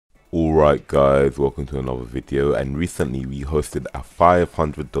Alright guys, welcome to another video, and recently we hosted a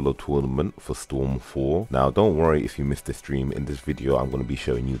 $500 tournament for Storm 4. Now don't worry if you missed the stream. In this video I'm going to be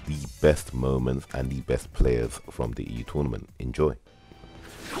showing you the best moments and the best players from the EU tournament. Enjoy.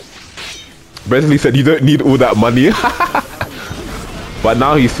 Basically said you don't need all that money. But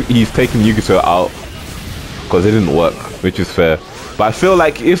now he's taking Yugito out because it didn't work, which is fair. But I feel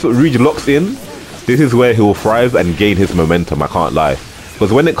like if Rouge locks in, this is where he will thrive and gain his momentum, I can't lie.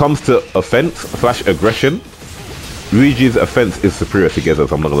 Because when it comes to offense/aggression, Rouge's offense is superior to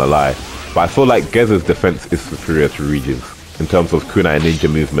Geza's, I'm not gonna lie. But I feel like Geza's defense is superior to Rouge's in terms of kunai and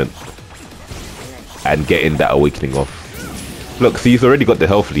ninja movement and getting that awakening off. Look, see, he's already got the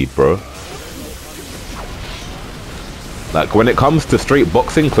health lead, bro. Like, when it comes to straight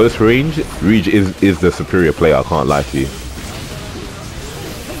boxing, close range, Rouge is the superior player, I can't lie to you.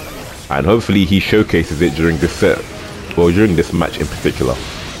 And hopefully he showcases it during this set. Well, during this match in particular.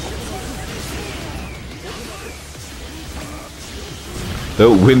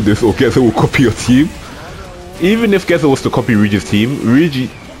 Don't win this or Geza will copy your team. Even if Geza was to copy Rouge's team,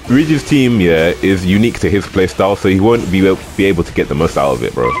 Rouge's team, yeah, is unique to his playstyle, so he won't be able to get the most out of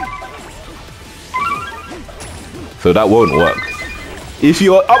it, bro. So that won't work. If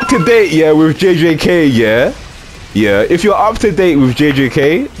you're up to date, yeah, with JJK, yeah, if you're up to date with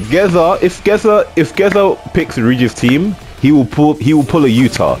JJK, if Geza picks Rouge's team, he will pull a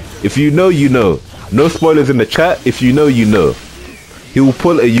Utah. If you know, you know. No spoilers in the chat. If you know, you know. He will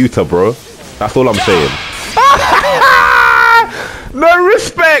pull a Utah, bro. That's all I'm saying. No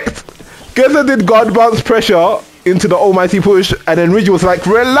respect. Geza did guard bounce pressure into the almighty push, and then Rouge was like,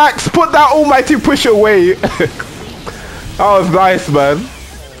 relax, put that almighty push away. That was nice, man.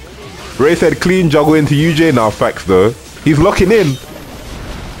 Ray said clean juggle into UJ now, facts though. He's locking in.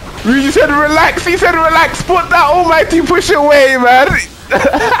 Rouge said relax, he said relax, put that almighty push away, man.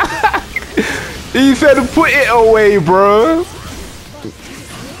 He said put it away, bro.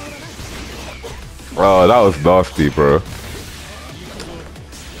 Oh, that was nasty, bro.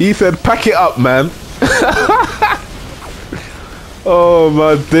 He said pack it up, man. Oh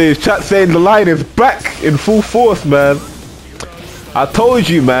my days, chat saying the line is back in full force, man. I told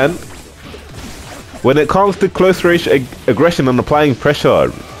you, man. When it comes to close range aggression and applying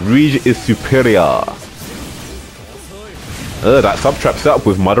pressure, Rouge is superior. That sub trap set up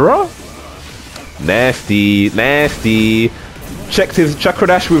with Madara? Nasty, nasty. Checked his chakra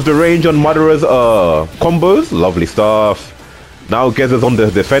dash with the range on Madara's combos. Lovely stuff. Now Geza's on the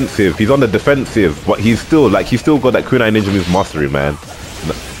defensive. He's on the defensive, but he's still got that kunai ninja move mastery, man.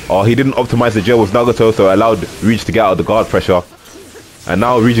 Oh, he didn't optimize the gel with Nagato, so it allowed Rouge to get out of the guard pressure. And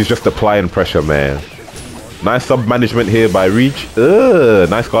now Rouge is just applying pressure, man. Nice sub management here by Rouge.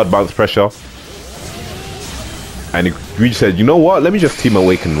 Nice guard bounce pressure. And Rouge said, you know what? Let me just team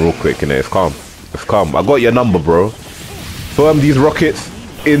awaken real quick, and it's calm. It's calm. I got your number, bro. Firm these rockets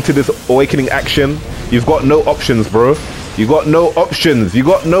into this awakening action. You've got no options, bro. You got no options. You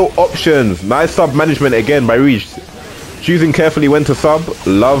got no options. Nice sub management again by Rouge. Choosing carefully when to sub.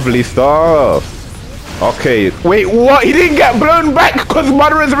 Lovely stuff. Okay, wait, what? He didn't get blown back because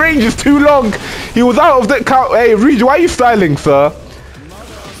Madara's range is too long. He was out of the count. Hey, Rouge, why are you styling, sir?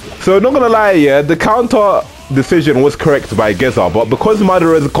 So, not gonna lie, yeah, the counter decision was correct by Geza, but because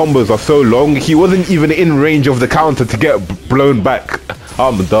Madara's combos are so long, he wasn't even in range of the counter to get blown back.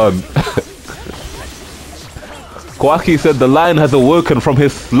 I'm done. Kawaki said the lion has awoken from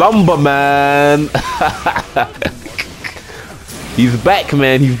his slumber, man. He's back,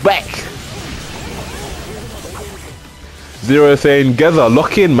 man, he's back. Zero saying, Geza,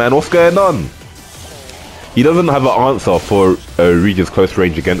 lock in, man, what's going on? He doesn't have an answer for Rouge's close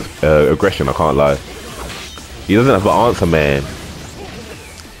range against aggression, I can't lie. He doesn't have an answer, man.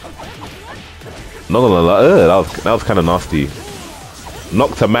 Not gonna lie, that was kind of nasty.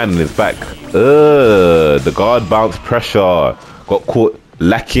 Knocked a man in his back. The guard bounce pressure. Got caught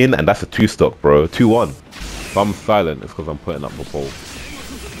lacking, and that's a 2-stock, bro. 2-1. If I'm silent, it's because I'm putting up the ball.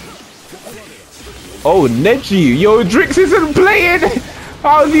 Oh, Neji! Yo, Drix isn't playing!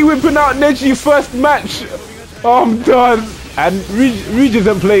 How's he whipping out Neji first match? Oh, I'm done. And Rouge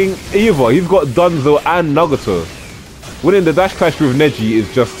isn't playing either. He's got Dunzo and Nagato. Winning the dash clash with Neji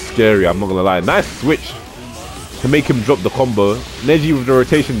is just scary, I'm not gonna lie. Nice switch to make him drop the combo. Neji with the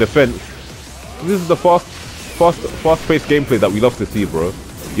rotation defense. This is the fast-paced gameplay that we love to see, bro.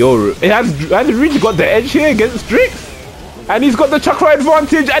 Yo, has Rouge got the edge here against Drix? And he's got the chakra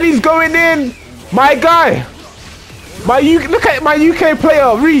advantage, and he's going in! My guy! Look at my UK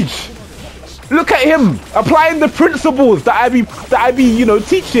player, Rouge! Look at him applying the principles that I be, you know,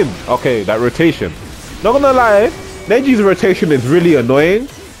 teaching. Okay, that rotation. Not gonna lie, Neji's rotation is really annoying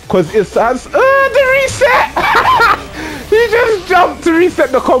because it has the reset. He just jumped to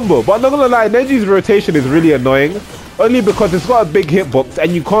reset the combo. But I'm not gonna lie, Neji's rotation is really annoying. Only because it's got a big hitbox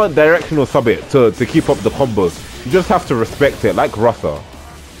and you can't directional sub it to keep up the combos. You just have to respect it, like Rasa.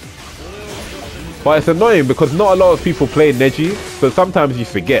 But it's annoying because not a lot of people play Neji, so sometimes you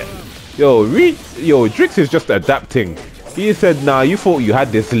forget. Yo, Drix is just adapting. He said, nah, you thought you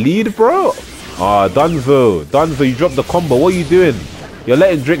had this lead, bro? Ah, Dunzo, you dropped the combo. What are you doing? You're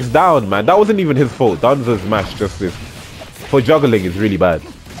letting Drix down, man. That wasn't even his fault. Dunzo's mash just is, for juggling, is really bad.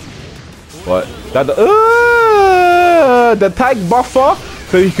 But that the tag buffer,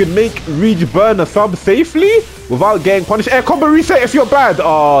 so you can make Reach burn a sub safely without getting punished. Air combo reset if you're bad.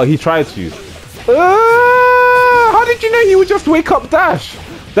 Oh, he tried to. How did you know he would just wake up dash?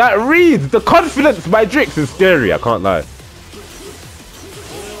 That reads the confidence by Drix is scary. I can't lie.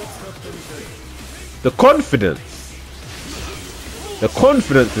 The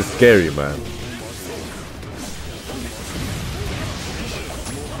confidence is scary, man.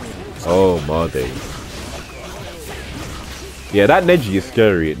 Oh my days. Yeah, that Neji is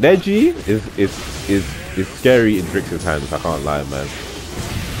scary. Neji is scary in Drix's hands. I can't lie, man.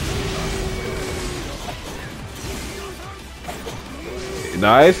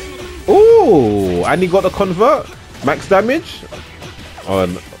 Nice. Ooh, and he got the convert. Max damage.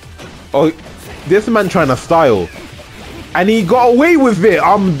 On. Oh, this man trying to style. And he got away with it.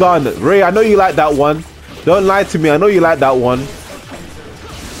 I'm done. Ray, I know you like that one. Don't lie to me. I know you like that one.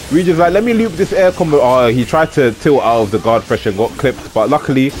 Regis like, let me loop this air combo. Oh, he tried to tilt out of the guard pressure and got clipped. But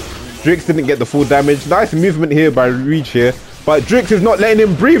luckily, Drix didn't get the full damage. Nice movement here by Reach here. But Drix is not letting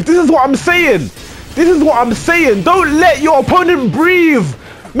him breathe. This is what I'm saying. This is what I'm saying. Don't let your opponent breathe.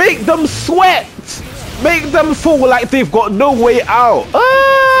 Make them sweat. Make them feel like they've got no way out.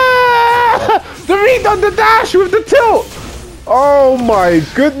 The read on the dash with the tilt. Oh my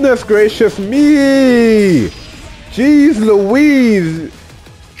goodness gracious me. Jeez Louise.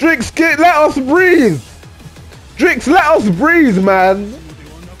 Drix, let us breathe. Drix, let us breathe, man.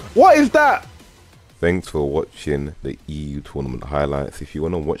 What is that? Thanks for watching the EU tournament highlights. If you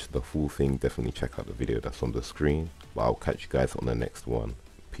want to watch the full thing, definitely check out the video that's on the screen. But I'll catch you guys on the next one.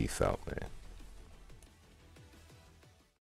 Peace out, man.